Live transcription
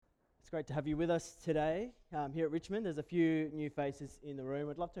great to have you with us today here at Richmond. There's a few new faces in the room.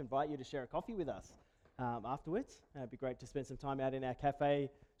 I'd love to invite you to share a coffee with us afterwards. It'd be great to spend some time out in our cafe,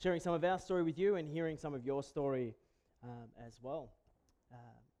 sharing some of our story with you and hearing some of your story as well.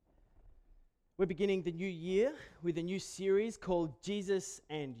 We're beginning the new year with a new series called Jesus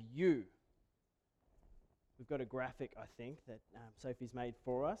and You. We've got a graphic, I think, that Sophie's made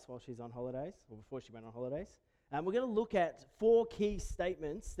for us while she's on holidays, or before she went on holidays. We're going to look at 4 key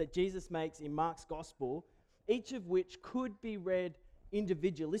statements that Jesus makes in Mark's Gospel, each of which could be read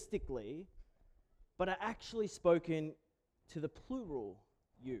individualistically, but are actually spoken to the plural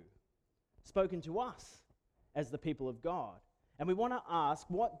you, spoken to us as the people of God. And we want to ask,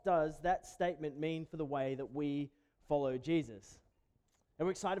 what does that statement mean for the way that we follow Jesus? And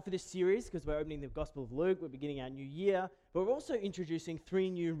we're excited for this series because we're opening the Gospel of Luke, we're beginning our new year, but we're also introducing 3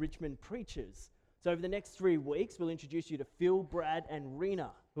 new Richmond preachers. So over the next 3 weeks, we'll introduce you to Phil, Brad, and Rena,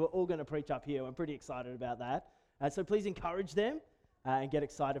 who are all going to preach up here. I'm pretty excited about that. So please encourage them and get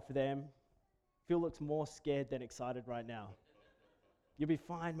excited for them. Phil looks more scared than excited right now. You'll be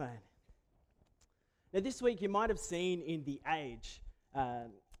fine, man. Now this week, you might have seen in The Age,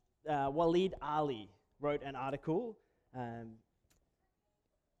 Waleed Ali wrote an article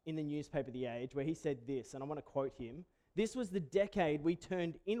in the newspaper The Age where he said this, and I want to quote him: "This was the decade we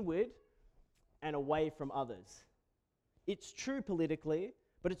turned inward and away from others. It's true politically,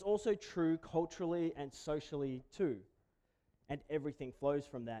 but it's also true culturally and socially too. And everything flows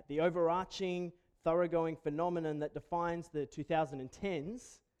from that. The overarching, thoroughgoing phenomenon that defines the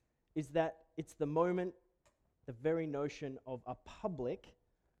 2010s is that it's the moment the very notion of a public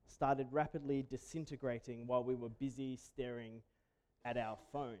started rapidly disintegrating while we were busy staring at our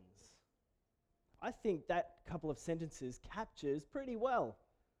phones." I think that couple of sentences captures pretty well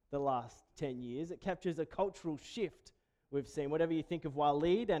the last 10 years. It captures a cultural shift we've seen. Whatever you think of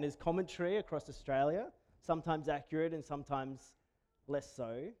Waleed and his commentary across Australia, sometimes accurate and sometimes less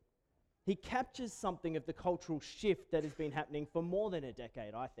so, he captures something of the cultural shift that has been happening for more than a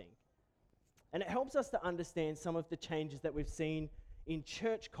decade, I think. And it helps us to understand some of the changes that we've seen in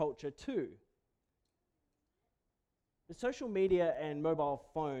church culture too. The social media and mobile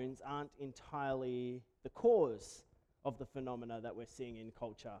phones aren't entirely the cause of the phenomena that we're seeing in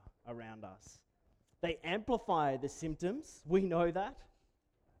culture around us. They amplify the symptoms, we know that,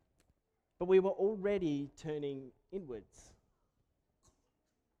 but we were already turning inwards.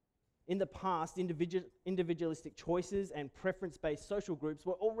 In the past, individualistic choices and preference-based social groups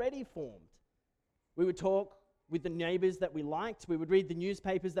were already formed. We would talk with the neighbours that we liked, we would read the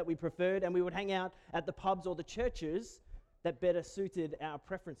newspapers that we preferred, and we would hang out at the pubs or the churches that better suited our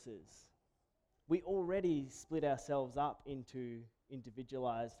preferences. We already split ourselves up into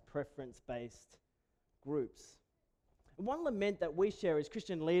individualized, preference-based groups. And one lament that we share as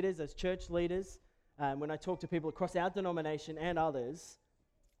Christian leaders, as church leaders, when I talk to people across our denomination and others,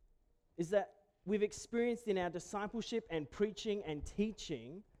 is that we've experienced in our discipleship and preaching and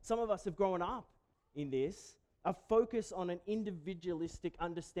teaching, some of us have grown up in this, a focus on an individualistic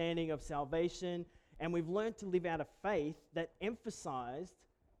understanding of salvation, and we've learned to live out a faith that emphasized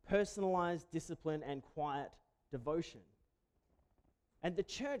personalized discipline and quiet devotion. And the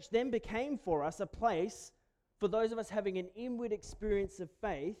church then became for us a place for those of us having an inward experience of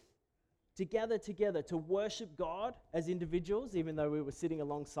faith to gather together to worship God as individuals, even though we were sitting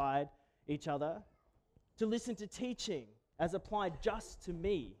alongside each other, to listen to teaching as applied just to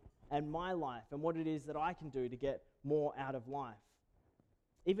me and my life and what it is that I can do to get more out of life,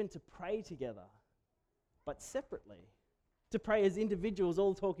 even to pray together, but separately. To pray as individuals,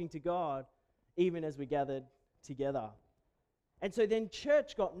 all talking to God, even as we gathered together. And so then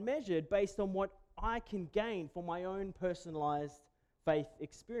church got measured based on what I can gain for my own personalized faith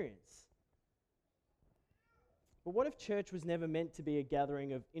experience. But what if church was never meant to be a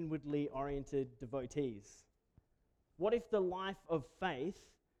gathering of inwardly oriented devotees? What if the life of faith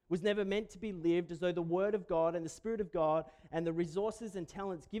was never meant to be lived as though the Word of God and the Spirit of God and the resources and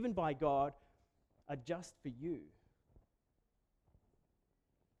talents given by God are just for you?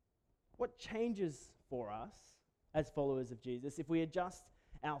 What changes for us as followers of Jesus if we adjust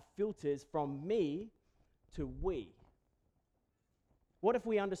our filters from me to we? What if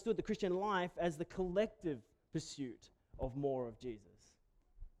we understood the Christian life as the collective pursuit of more of Jesus?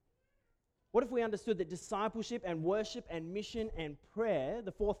 What if we understood that discipleship and worship and mission and prayer,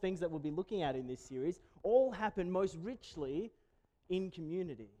 the 4 things that we'll be looking at in this series, all happen most richly in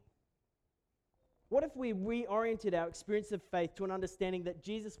community? What if we reoriented our experience of faith to an understanding that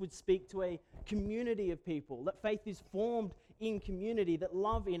Jesus would speak to a community of people, that faith is formed in community, that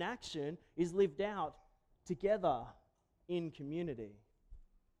love in action is lived out together in community?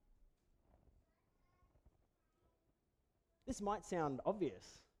 this might sound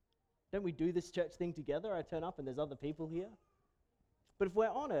obvious. Don't we do this church thing together? I turn up and there's other people here. But if we're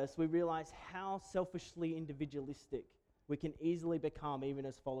honest, we realize how selfishly individualistic we can easily become even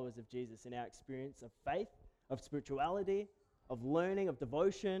as followers of Jesus in our experience of faith, of spirituality, of learning, of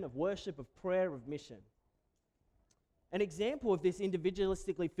devotion, of worship, of prayer, of mission. An example of this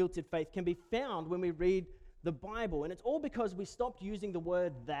individualistically filtered faith can be found when we read the Bible, and it's all because we stopped using the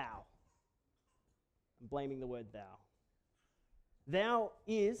word thou. I'm blaming the word thou. Thou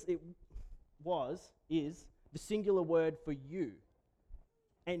is the singular word for you.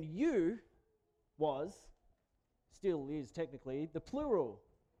 And you still is technically, the plural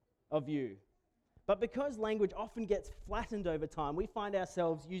of you. But because language often gets flattened over time, we find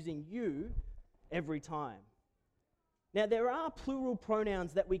ourselves using you every time. Now, there are plural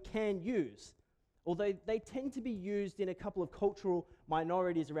pronouns that we can use, although they tend to be used in a couple of cultural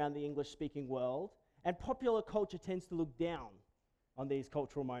minorities around the English-speaking world, and popular culture tends to look down on these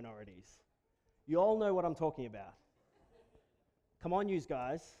cultural minorities. You all know what I'm talking about. Come on, yous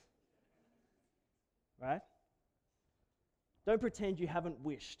guys. Right? Don't pretend you haven't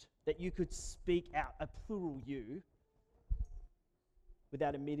wished that you could speak out a plural you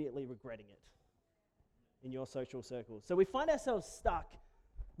without immediately regretting it in your social circles. So we find ourselves stuck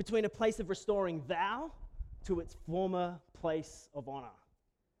between a place of restoring thou to its former place of honor,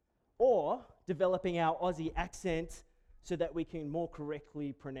 or developing our Aussie accent so that we can more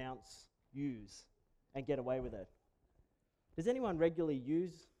correctly pronounce yous and get away with it. Does anyone regularly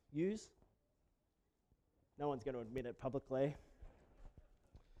use yous? No one's going to admit it publicly.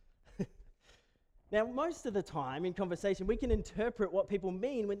 Now, most of the time in conversation, we can interpret what people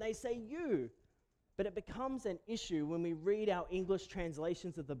mean when they say you, but it becomes an issue when we read our English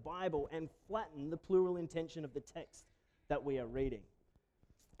translations of the Bible and flatten the plural intention of the text that we are reading.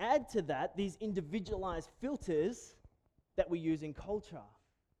 Add to that these individualized filters that we use in culture.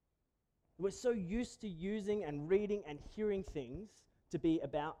 We're so used to using and reading and hearing things to be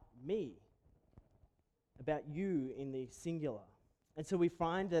about me, about you in the singular. And so we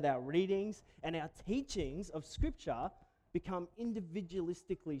find that our readings and our teachings of Scripture become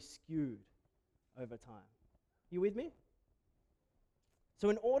individualistically skewed over time. You with me? So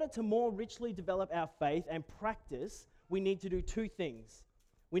in order to more richly develop our faith and practice, we need to do two things.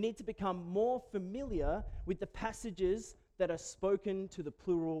 We need to become more familiar with the passages that are spoken to the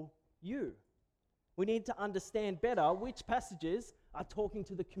plural you. We need to understand better which passages are talking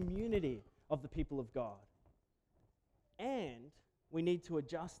to the community of the people of God. And we need to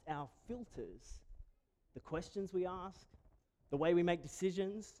adjust our filters, the questions we ask, the way we make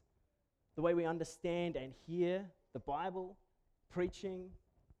decisions, the way we understand and hear the Bible, preaching,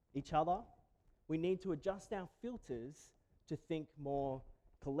 each other. We need to adjust our filters to think more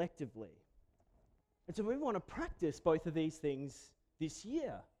collectively. And so we want to practice both of these things this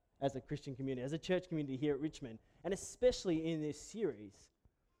year as a Christian community, as a church community here at Richmond, and especially in this series.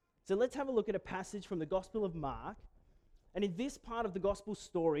 So let's have a look at a passage from the Gospel of Mark. And in this part of the gospel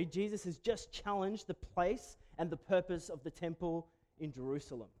story, Jesus has just challenged the place and the purpose of the temple in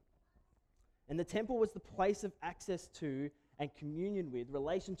Jerusalem. And the temple was the place of access to and communion with,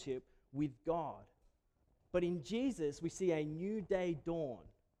 relationship with God. But in Jesus, we see a new day dawn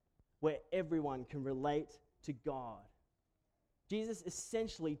where everyone can relate to God. Jesus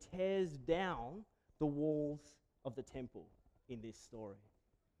essentially tears down the walls of the temple in this story.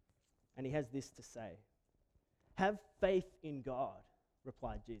 And he has this to say. Have faith in God,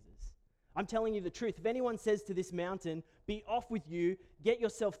 replied Jesus. I'm telling you the truth. If anyone says to this mountain, be off with you, get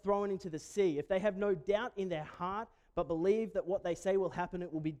yourself thrown into the sea, if they have no doubt in their heart, but believe that what they say will happen,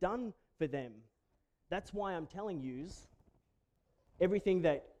 it will be done for them. That's why I'm telling yous, everything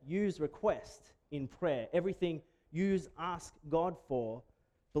that yous request in prayer, everything yous ask God for,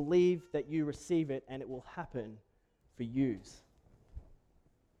 believe that you receive it and it will happen for yous.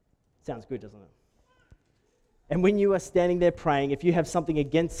 Sounds good, doesn't it? And when you are standing there praying, if you have something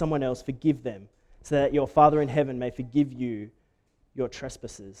against someone else, forgive them, so that your Father in heaven may forgive you your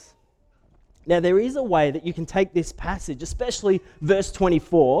trespasses. Now, there is a way that you can take this passage, especially verse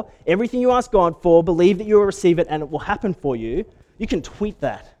 24, everything you ask God for, believe that you will receive it and it will happen for you. You can tweet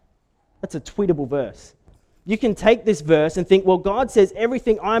that. That's a tweetable verse. You can take this verse and think, well, God says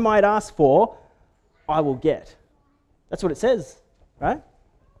everything I might ask for, I will get. That's what it says, right?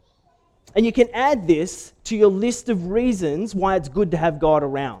 And you can add this to your list of reasons why it's good to have God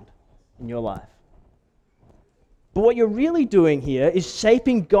around in your life. But what you're really doing here is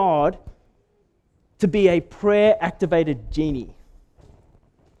shaping God to be a prayer-activated genie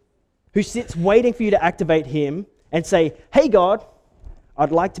who sits waiting for you to activate him and say, hey God,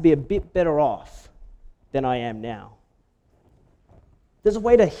 I'd like to be a bit better off than I am now. There's a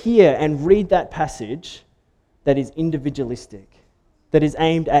way to hear and read that passage that is individualistic, that is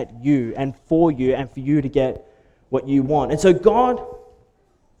aimed at you and for you to get what you want. And so God,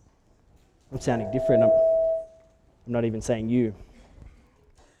 I'm sounding different. I'm not even saying you.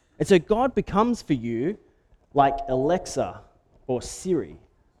 And so God becomes for you like Alexa or Siri,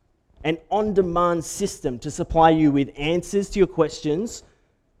 an on-demand system to supply you with answers to your questions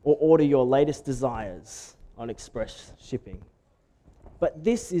or order your latest desires on express shipping. But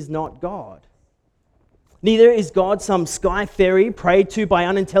this is not God. Neither is God some sky fairy prayed to by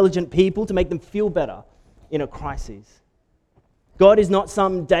unintelligent people to make them feel better in a crisis. God is not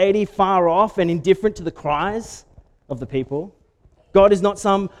some deity far off and indifferent to the cries of the people. God is not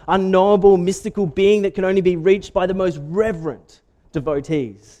some unknowable mystical being that can only be reached by the most reverent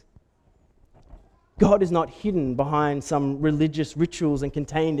devotees. God is not hidden behind some religious rituals and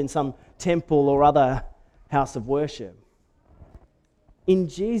contained in some temple or other house of worship. In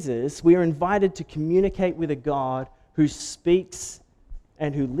Jesus, we are invited to communicate with a God who speaks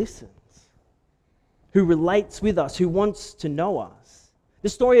and who listens, who relates with us, who wants to know us. The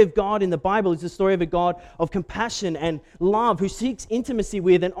story of God in the Bible is the story of a God of compassion and love, who seeks intimacy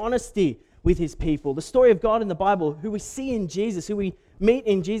with and honesty with his people. The story of God in the Bible, who we see in Jesus, who we meet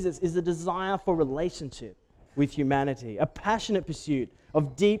in Jesus, is a desire for relationship with humanity, a passionate pursuit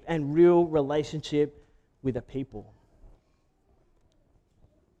of deep and real relationship with a people.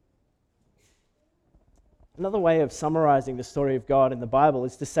 Another way of summarizing the story of God in the Bible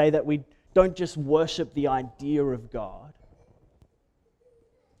is to say that we don't just worship the idea of God,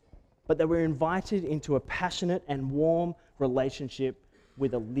 but that we're invited into a passionate and warm relationship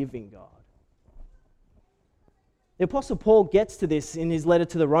with a living God. The Apostle Paul gets to this in his letter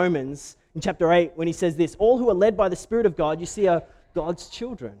to the Romans in chapter 8 when he says this: all who are led by the Spirit of God, you see, are God's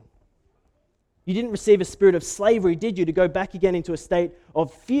children. You didn't receive a spirit of slavery, did you, to go back again into a state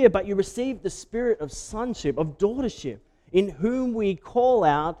of fear, but you received the spirit of sonship, of daughtership, in whom we call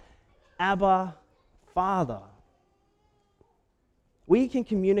out, Abba, Father. We can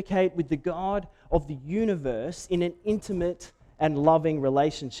communicate with the God of the universe in an intimate and loving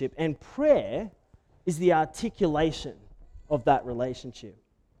relationship, and prayer is the articulation of that relationship.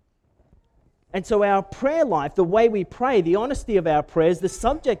 And so our prayer life, the way we pray, the honesty of our prayers, the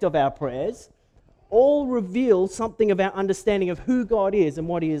subject of our prayers, all reveal something of our understanding of who God is and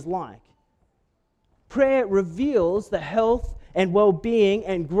what he is like. Prayer reveals the health and well-being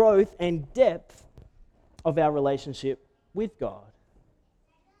and growth and depth of our relationship with God.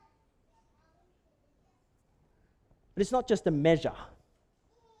 But it's not just a measure.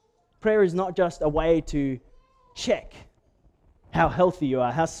 Prayer is not just a way to check how healthy you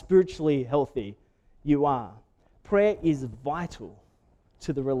are, how spiritually healthy you are. Prayer is vital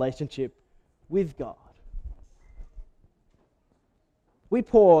to the relationship with God. We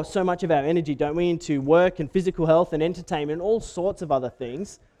pour so much of our energy, don't we, into work and physical health and entertainment and all sorts of other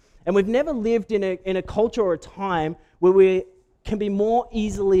things. And we've never lived in a culture or a time where we can be more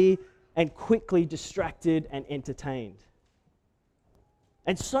easily and quickly distracted and entertained.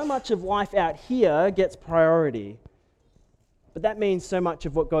 And so much of life out here gets priority. But that means so much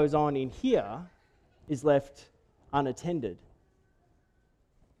of what goes on in here is left unattended.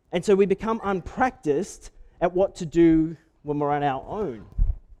 And so we become unpracticed at what to do when we're on our own,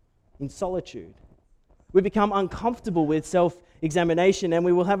 in solitude. We become uncomfortable with self-examination, and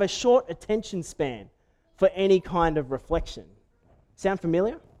we will have a short attention span for any kind of reflection. Sound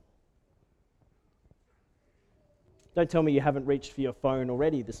familiar? Don't tell me you haven't reached for your phone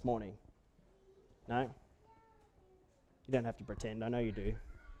already this morning. No? You don't have to pretend, I know you do.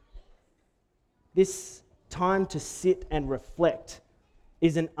 This time to sit and reflect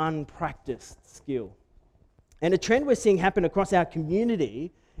is an unpracticed skill. And a trend we're seeing happen across our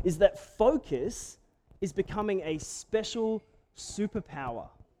community is that focus is becoming a special superpower.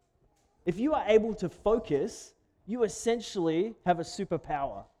 If you are able to focus, you essentially have a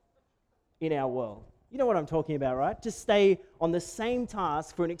superpower in our world. You know what I'm talking about, right? To stay on the same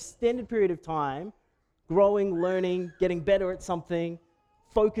task for an extended period of time, growing, learning, getting better at something,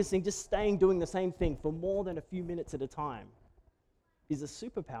 focusing, just staying doing the same thing for more than a few minutes at a time is a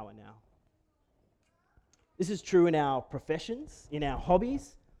superpower now. This is true in our professions, in our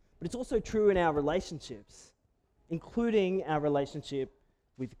hobbies, but it's also true in our relationships, including our relationship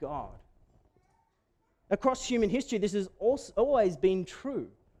with God. Across human history, this has always been true,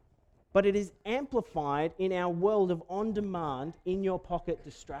 but it is amplified in our world of on-demand, in-your-pocket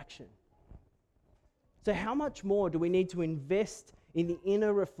distraction. So how much more do we need to invest in the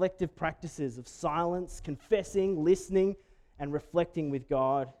inner reflective practices of silence, confessing, listening, and reflecting with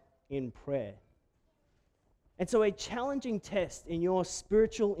God in prayer? And so a challenging test in your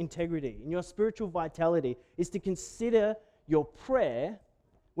spiritual integrity, in your spiritual vitality, is to consider your prayer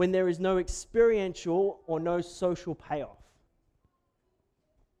when there is no experiential or no social payoff.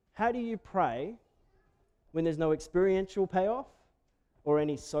 How do you pray when there's no experiential payoff or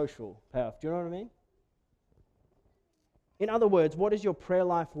any social payoff? Do you know what I mean? In other words, what is your prayer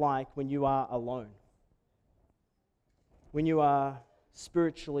life like when you are alone? When you are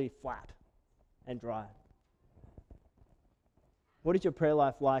spiritually flat and dry? What is your prayer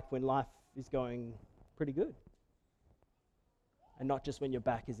life like when life is going pretty good? And not just when your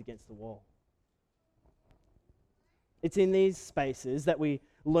back is against the wall. It's in these spaces that we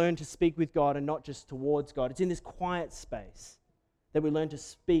learn to speak with God and not just towards God. It's in this quiet space that we learn to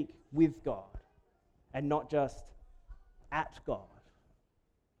speak with God and not just at God.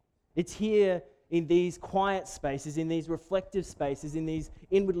 It's here in these quiet spaces, in these reflective spaces, in these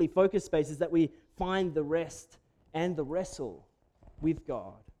inwardly focused spaces that we find the rest and the wrestle with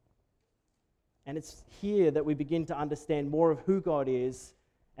God. And it's here that we begin to understand more of who God is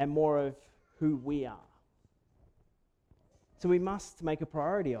and more of who we are. So we must make a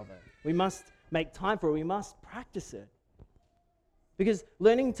priority of it. We must make time for it. We must practice it. Because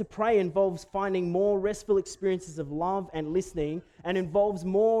learning to pray involves finding more restful experiences of love and listening, and involves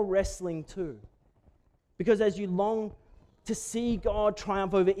more wrestling too. Because as you long to see God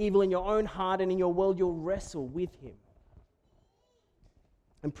triumph over evil in your own heart and in your world, you'll wrestle with Him.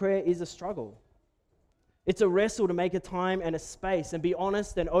 And prayer is a struggle. It's a wrestle to make a time and a space and be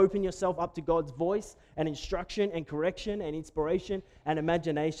honest and open yourself up to God's voice and instruction and correction and inspiration and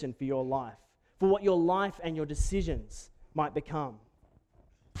imagination for your life, for what your life and your decisions might become.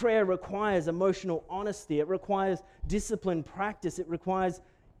 Prayer requires emotional honesty. It requires disciplined practice. It requires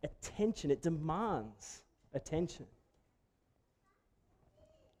attention. It demands attention.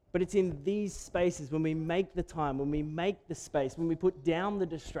 But it's in these spaces, when we make the time, when we make the space, when we put down the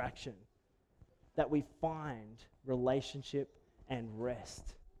distraction, that we find relationship and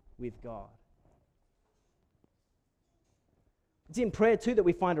rest with God. It's in prayer too that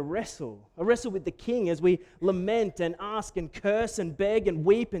we find a wrestle with the King as we lament and ask and curse and beg and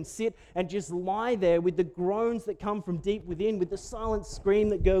weep and sit and just lie there with the groans that come from deep within, with the silent scream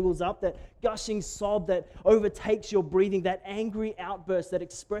that gurgles up, that gushing sob that overtakes your breathing, that angry outburst that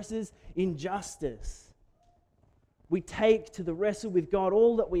expresses injustice. We take to the wrestle with God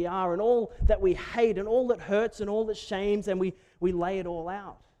all that we are and all that we hate and all that hurts and all that shames, and we lay it all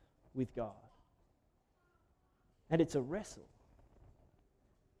out with God. And it's a wrestle.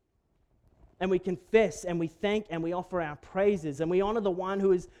 And we confess and we thank and we offer our praises and we honor the one who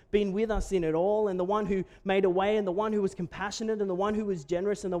has been with us in it all, and the one who made a way, and the one who was compassionate, and the one who was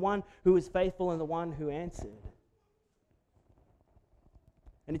generous, and the one who was faithful, and the one who answered.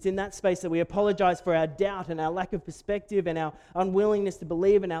 And it's in that space that we apologize for our doubt and our lack of perspective and our unwillingness to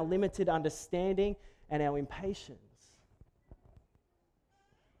believe and our limited understanding and our impatience.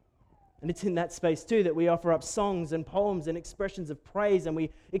 And it's in that space too that we offer up songs and poems and expressions of praise, and we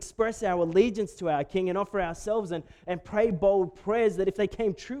express our allegiance to our King and offer ourselves and pray bold prayers that, if they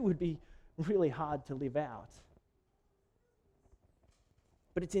came true, would be really hard to live out.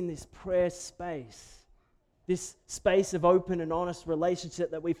 But it's in this prayer space, this space of open and honest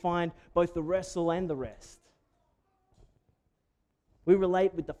relationship, that we find both the wrestle and the rest. We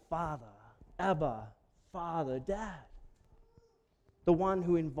relate with the Father, Abba, Father, Dad. The one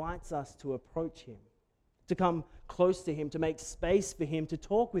who invites us to approach Him, to come close to Him, to make space for Him, to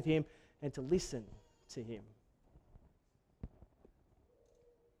talk with Him, and to listen to Him.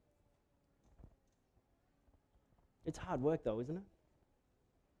 It's hard work though, isn't it?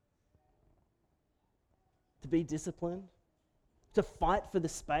 To be disciplined, to fight for the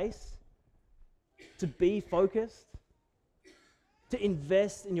space, to be focused, to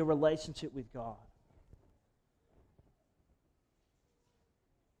invest in your relationship with God.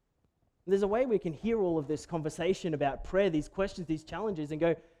 There's a way we can hear all of this conversation about prayer, these questions, these challenges, and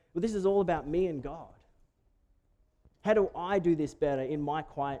go, well, this is all about me and God. How do I do this better in my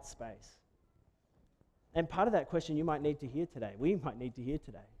quiet space? And part of that question you might need to hear today, we might need to hear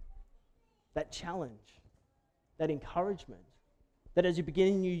today. That challenge, that encouragement, that as you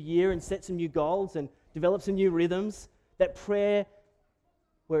begin a new year and set some new goals and develop some new rhythms, that prayer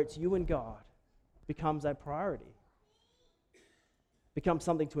where it's you and God becomes a priority. Becomes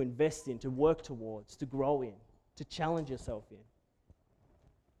something to invest in, to work towards, to grow in, to challenge yourself in.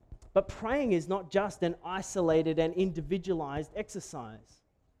 But praying is not just an isolated and individualized exercise.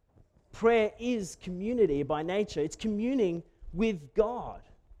 Prayer is community by nature. It's communing with God.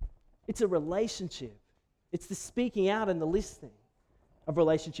 It's a relationship. It's the speaking out and the listening. of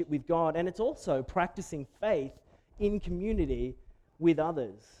relationship with God, and it's also practicing faith in community with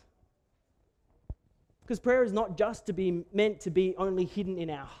others. Because prayer is not just meant to be only hidden in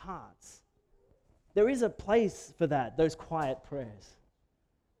our hearts. There is a place for that, those quiet prayers,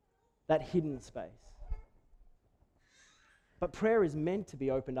 that hidden space. But prayer is meant to be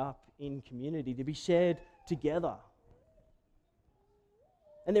opened up in community, to be shared together.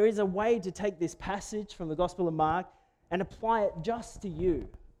 And there is a way to take this passage from the Gospel of Mark and apply it just to you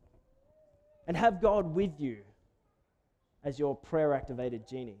and have God with you as your prayer-activated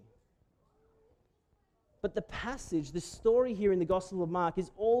genie. But the passage, the story here in the Gospel of Mark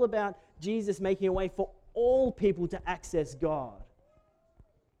is all about Jesus making a way for all people to access God.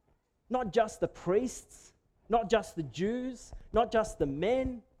 Not just the priests, not just the Jews, not just the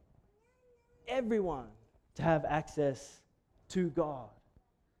men, everyone to have access to God.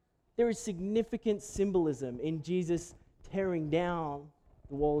 There is significant symbolism in Jesus tearing down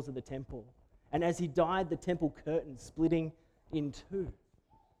the walls of the temple. And as he died, the temple curtain splitting in two.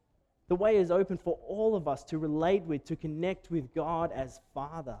 The way is open for all of us to relate with, to connect with God as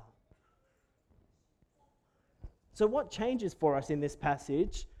Father. So what changes for us in this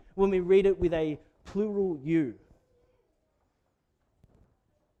passage when we read it with a plural you?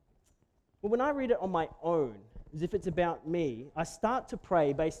 Well, when I read it on my own, as if it's about me, I start to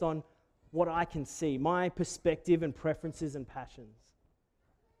pray based on what I can see, my perspective and preferences and passions.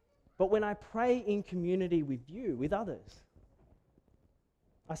 But when I pray in community with you, with others,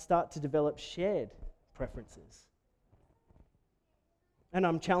 I start to develop shared preferences. And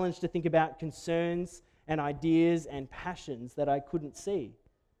I'm challenged to think about concerns and ideas and passions that I couldn't see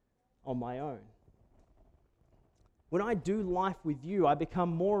on my own. When I do life with you, I become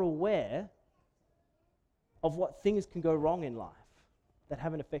more aware of what things can go wrong in life that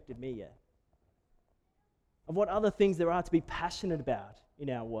haven't affected me yet. Of what other things there are to be passionate about in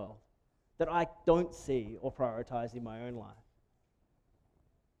our world that I don't see or prioritize in my own life.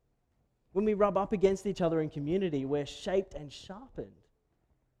 When we rub up against each other in community, we're shaped and sharpened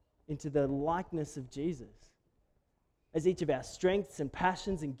into the likeness of Jesus. As each of our strengths and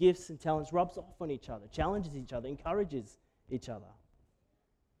passions and gifts and talents rubs off on each other, challenges each other, encourages each other.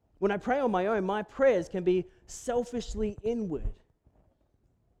 When I pray on my own, my prayers can be selfishly inward.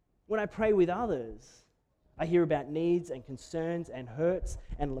 When I pray with others, I hear about needs and concerns and hurts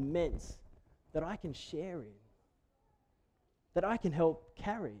and laments that I can share in, that I can help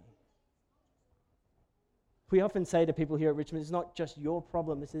carry. We often say to people here at Richmond, it's not just your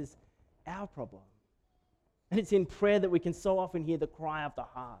problem, this is our problem. And it's in prayer that we can so often hear the cry of the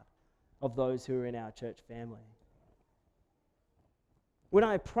heart of those who are in our church family. When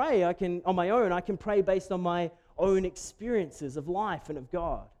I pray, on my own, I can pray based on my own experiences of life and of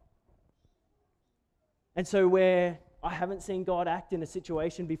God. And so where I haven't seen God act in a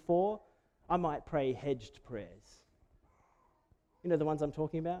situation before, I might pray hedged prayers. You know the ones I'm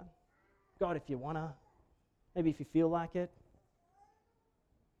talking about? God, if you want to, maybe if you feel like it.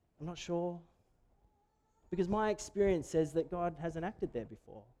 I'm not sure. Because my experience says that God hasn't acted there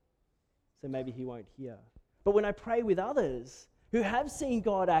before. So maybe he won't hear. But when I pray with others who have seen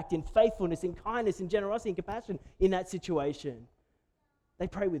God act in faithfulness, in kindness, in generosity, in compassion in that situation, they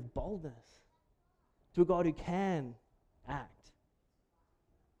pray with boldness to a God who can act.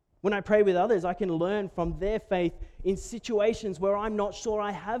 When I pray with others, I can learn from their faith in situations where I'm not sure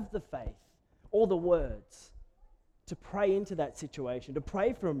I have the faith or the words to pray into that situation, to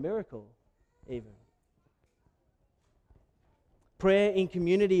pray for a miracle even. Prayer in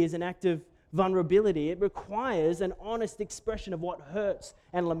community is an act of vulnerability. It requires an honest expression of what hurts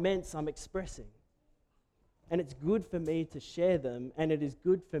and laments I'm expressing. And it's good for me to share them, and it is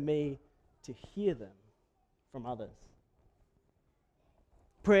good for me to hear them from others.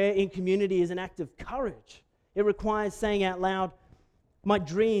 Prayer in community is an act of courage. It requires saying out loud my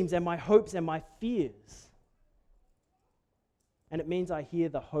dreams and my hopes and my fears. And it means I hear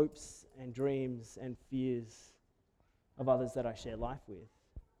the hopes and dreams and fears of others that I share life with.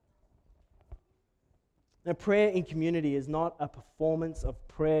 Now, prayer in community is not a performance of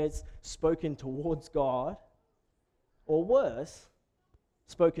prayers spoken towards God, or worse,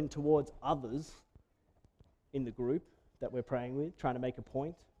 spoken towards others in the group that we're praying with, trying to make a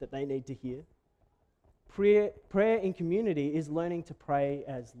point that they need to hear. Prayer in community is learning to pray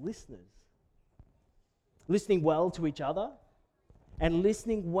as listeners, listening well to each other and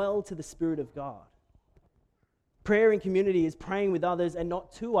listening well to the Spirit of God. Prayer in community is praying with others and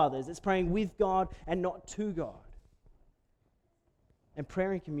not to others. It's praying with God and not to God. And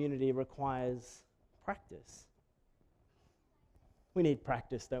prayer in community requires practice. We need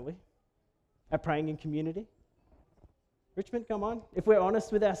practice, don't we? At praying in community. Richmond, come on. If we're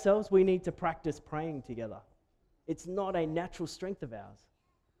honest with ourselves, we need to practice praying together. It's not a natural strength of ours.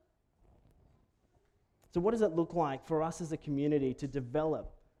 So what does it look like for us as a community to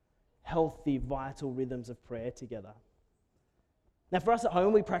develop healthy, vital rhythms of prayer together? Now, for us at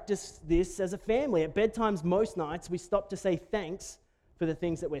home, we practice this as a family. At bedtimes, most nights, we stop to say thanks for the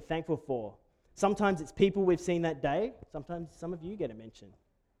things that we're thankful for. Sometimes it's people we've seen that day. Sometimes some of you get a mention.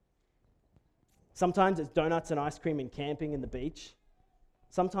 Sometimes it's donuts and ice cream and camping and the beach.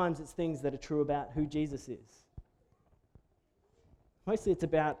 Sometimes it's things that are true about who Jesus is. Mostly it's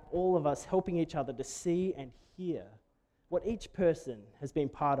about all of us helping each other to see and hear what each person has been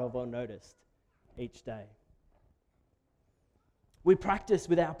part of or noticed each day. We practice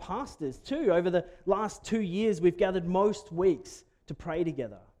with our pastors too. Over the last 2 years, we've gathered most weeks to pray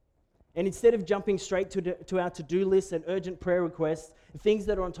together. And instead of jumping straight to our to-do list and urgent prayer requests, and things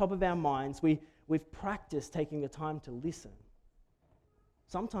that are on top of our minds, we've practiced taking the time to listen,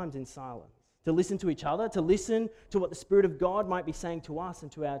 sometimes in silence, to listen to each other, to listen to what the Spirit of God might be saying to us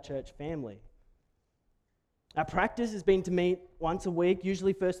and to our church family. Our practice has been to meet once a week,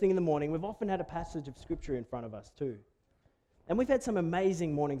 usually first thing in the morning. We've often had a passage of Scripture in front of us too. And we've had some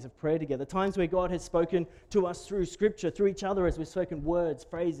amazing mornings of prayer together, times where God has spoken to us through Scripture, through each other as we've spoken words,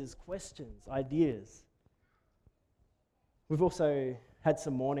 phrases, questions, ideas. We've also had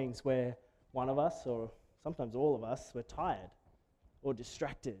some mornings where one of us, or sometimes all of us, were tired or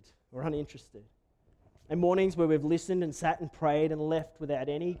distracted or uninterested. And mornings where we've listened and sat and prayed and left without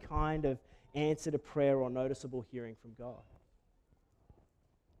any kind of answer to prayer or noticeable hearing from God.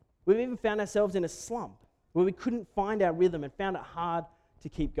 We've even found ourselves in a slump where we couldn't find our rhythm and found it hard to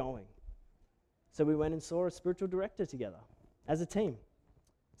keep going. So we went and saw a spiritual director together as a team,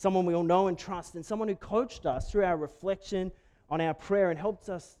 someone we all know and trust, and someone who coached us through our reflection on our prayer and helped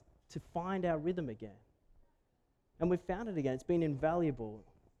us to find our rhythm again. And we've found it again. It's been invaluable.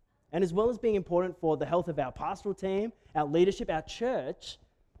 And as well as being important for the health of our pastoral team, our leadership, our church,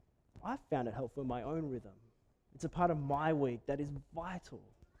 I've found it helpful in my own rhythm. It's a part of my week that is vital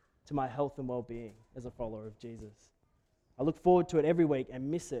to my health and well-being as a follower of Jesus. I look forward to it every week and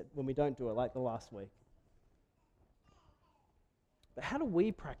miss it when we don't do it, like the last week. But how do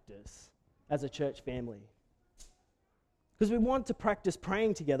we practice as a church family? Because we want to practice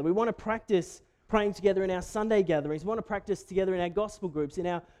praying together. We want to practice praying together in our Sunday gatherings. We want to practice together in our gospel groups, in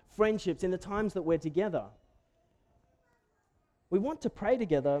our friendships, in the times that we're together. We want to pray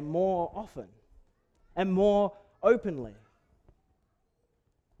together more often and more openly.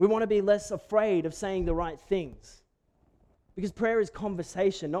 We want to be less afraid of saying the right things, because prayer is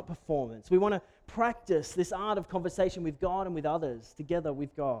conversation, not performance. We want to practice this art of conversation with God and with others, together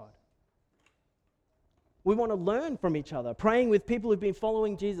with God. We want to learn from each other, praying with people who've been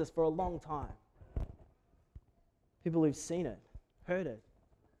following Jesus for a long time. People who've seen it, heard it,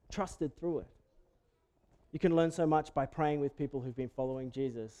 trusted through it. You can learn so much by praying with people who've been following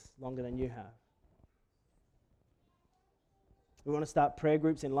Jesus longer than you have. We want to start prayer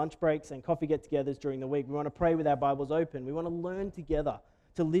groups in lunch breaks and coffee get-togethers during the week. We want to pray with our Bibles open. We want to learn together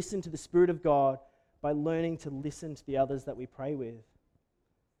to listen to the Spirit of God by learning to listen to the others that we pray with,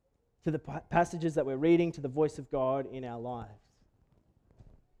 to the passages that we're reading, to the voice of God in our lives.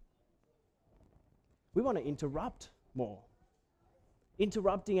 We want to interrupt more.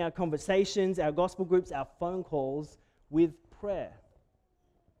 Interrupting our conversations, our gospel groups, our phone calls with prayer.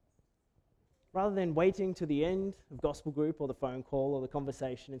 Rather than waiting to the end of gospel group or the phone call or the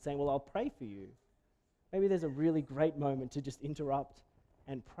conversation and saying, well, I'll pray for you. Maybe there's a really great moment to just interrupt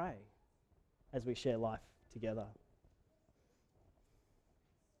and pray as we share life together.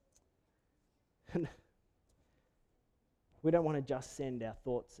 And we don't want to just send our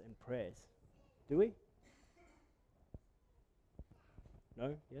thoughts and prayers, do we?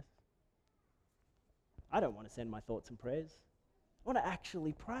 No? Yes? I don't want to send my thoughts and prayers. I want to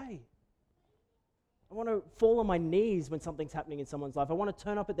actually pray. I want to fall on my knees when something's happening in someone's life. I want to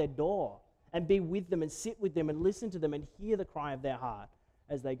turn up at their door and be with them and sit with them and listen to them and hear the cry of their heart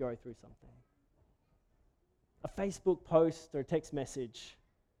as they go through something. A Facebook post or a text message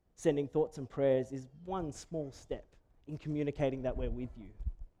sending thoughts and prayers is one small step in communicating that we're with you,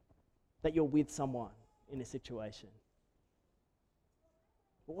 that you're with someone in a situation.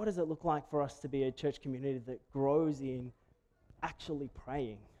 But what does it look like for us to be a church community that grows in actually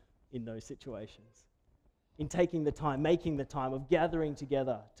praying in those situations? In taking the time, making the time of gathering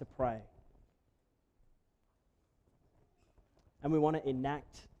together to pray. And we want to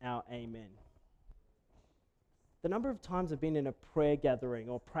enact our amen. The number of times I've been in a prayer gathering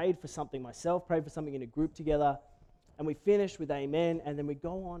or prayed for something myself, prayed for something in a group together, and we finish with amen, and then we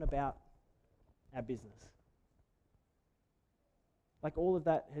go on about our business. Like all of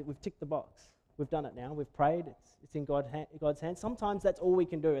that, we've ticked the box. We've done it now. We've prayed. It's in God's hands. Sometimes that's all we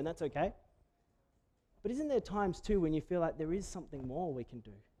can do, and that's okay. But isn't there times too when you feel like there is something more we can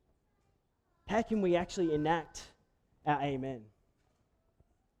do? How can we actually enact our amen?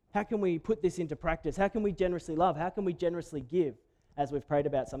 How can we put this into practice? How can we generously love? How can we generously give as we've prayed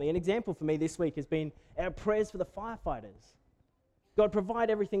about something? An example for me this week has been our prayers for the firefighters. God, provide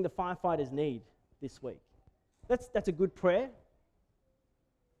everything the firefighters need this week. That's a good prayer.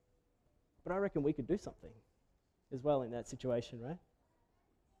 But I reckon we could do something as well in that situation, right?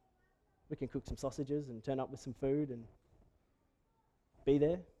 We can cook some sausages and turn up with some food and be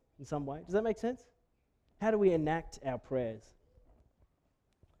there in some way. Does that make sense? How do we enact our prayers?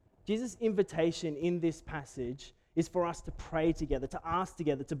 Jesus' invitation in this passage is for us to pray together, to ask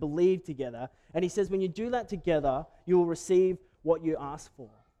together, to believe together. And he says when you do that together, you will receive what you ask for.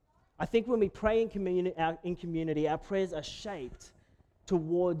 I think when we pray in community, our prayers are shaped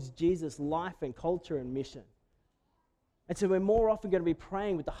towards Jesus' life and culture and mission. And so we're more often going to be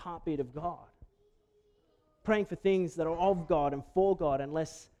praying with the heartbeat of God, praying for things that are of God and for God and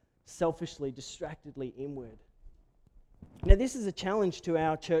less selfishly, distractedly inward. Now, this is a challenge to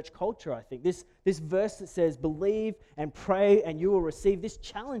our church culture, I think. This verse that says, believe and pray and you will receive, this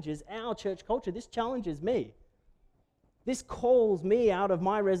challenges our church culture. This challenges me. This calls me out of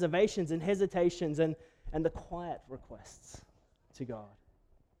my reservations and hesitations and the quiet requests to God.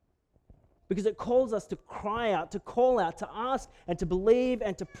 Because it calls us to cry out, to call out, to ask and to believe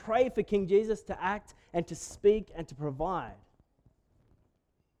and to pray for King Jesus to act and to speak and to provide.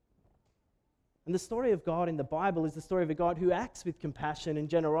 And the story of God in the Bible is the story of a God who acts with compassion and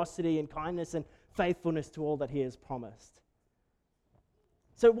generosity and kindness and faithfulness to all that he has promised.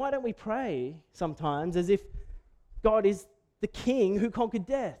 So why don't we pray sometimes as if God is the King who conquered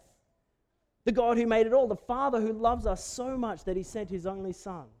death, the God who made it all, the Father who loves us so much that he sent his only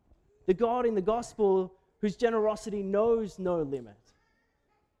Son, the God in the gospel whose generosity knows no limit.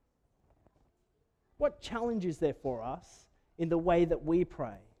 What challenge is there for us in the way that we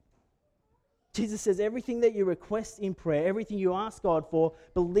pray? Jesus says everything that you request in prayer, everything you ask God for,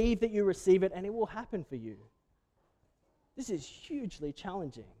 believe that you receive it and it will happen for you. This is hugely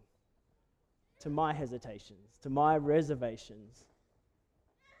challenging to my hesitations, to my reservations,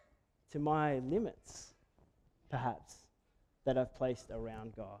 to my limits, perhaps, that I've placed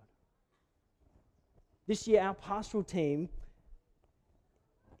around God. This year, our pastoral team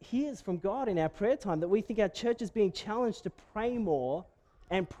hears from God in our prayer time that we think our church is being challenged to pray more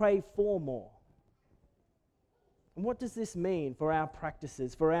and pray for more. And what does this mean for our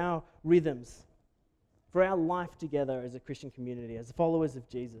practices, for our rhythms, for our life together as a Christian community, as followers of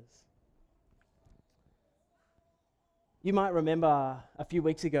Jesus? You might remember a few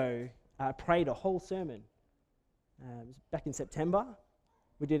weeks ago, I prayed a whole sermon. It was back in September.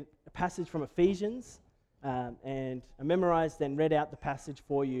 We did a passage from Ephesians, and I memorized and read out the passage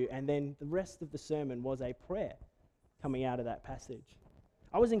for you, and then the rest of the sermon was a prayer coming out of that passage.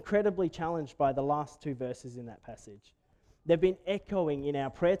 I was incredibly challenged by the last two verses in that passage. They've been echoing in our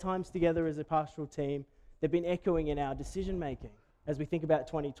prayer times together as a pastoral team. They've been echoing in our decision making as we think about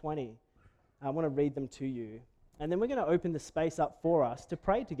 2020. I want to read them to you. And then we're going to open the space up for us to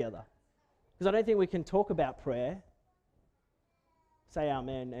pray together. Because I don't think we can talk about prayer, say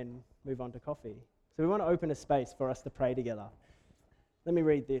amen, and move on to coffee. So we want to open a space for us to pray together. Let me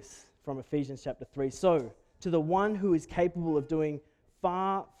read this from Ephesians chapter 3. So, to the one who is capable of doing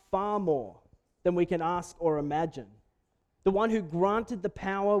far, far more than we can ask or imagine, the one who granted the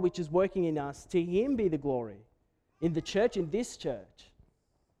power which is working in us, to him be the glory in the church, in this church,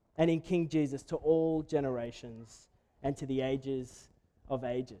 and in King Jesus to all generations and to the ages of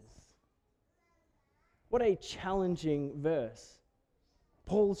ages. What a challenging verse.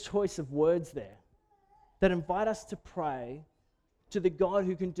 Paul's choice of words there that invite us to pray to the God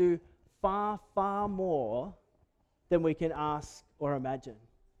who can do far, far more than we can ask or imagine.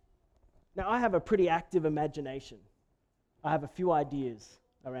 Now, I have a pretty active imagination. I have a few ideas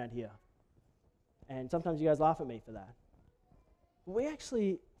around here. And sometimes you guys laugh at me for that. But we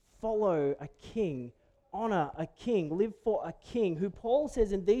actually follow a king, honor a king, live for a king who Paul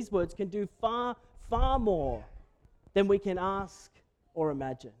says in these words can do far, far more than we can ask or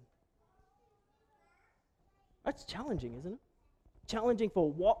imagine. That's challenging, isn't it? Challenging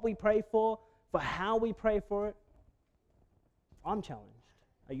for what we pray for how we pray for it. I'm challenged.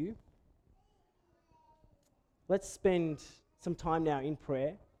 Are you? Let's spend some time now in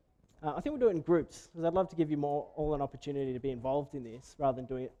prayer. I think we'll do it in groups, because I'd love to give you all an opportunity to be involved in this rather than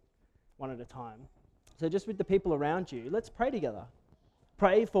doing it one at a time. So just with the people around you, let's pray together.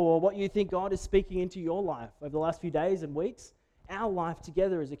 Pray for what you think God is speaking into your life over the last few days and weeks, our life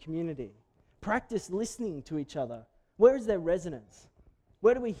together as a community. Practice listening to each other. Where is there resonance?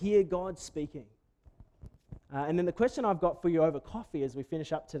 Where do we hear God speaking? And then the question I've got for you over coffee as we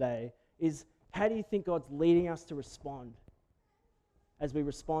finish up today is, how do you think God's leading us to respond as we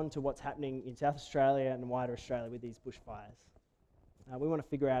respond to what's happening in South Australia and wider Australia with these bushfires? We want to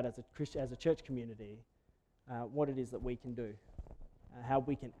figure out as a church community what it is that we can do, how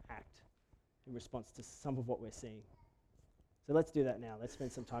we can act in response to some of what we're seeing. So let's do that now. Let's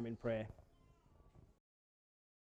spend some time in prayer.